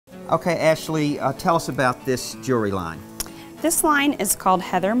Okay, Ashley, tell us about this jewelry line. This line is called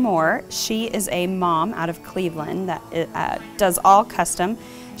Heather Moore. She is a mom out of Cleveland that does all custom.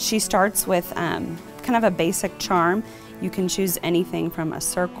 She starts with kind of a basic charm. You can choose anything from a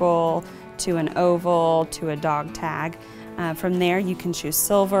circle to an oval to a dog tag. From there you can choose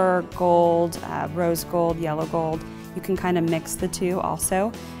silver, gold, rose gold, yellow gold. You can kind of mix the two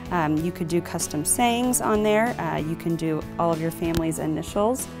also. You could do custom sayings on there. You can do all of your family's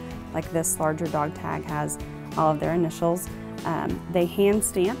initials, like this larger dog tag has all of their initials. They hand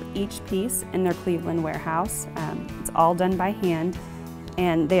stamp each piece in their Cleveland warehouse. It's all done by hand,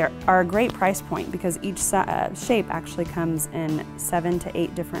 and they are a great price point because each shape actually comes in 7 to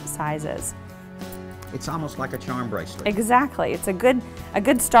 8 different sizes. It's almost like a charm bracelet. Exactly. It's a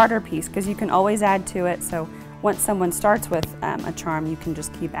good starter piece because you can always add to it. So once someone starts with a charm, you can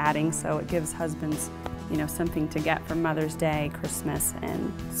just keep adding. So it gives husbands, you know, something to get for Mother's Day, Christmas,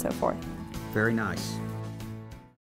 and so forth. Very nice.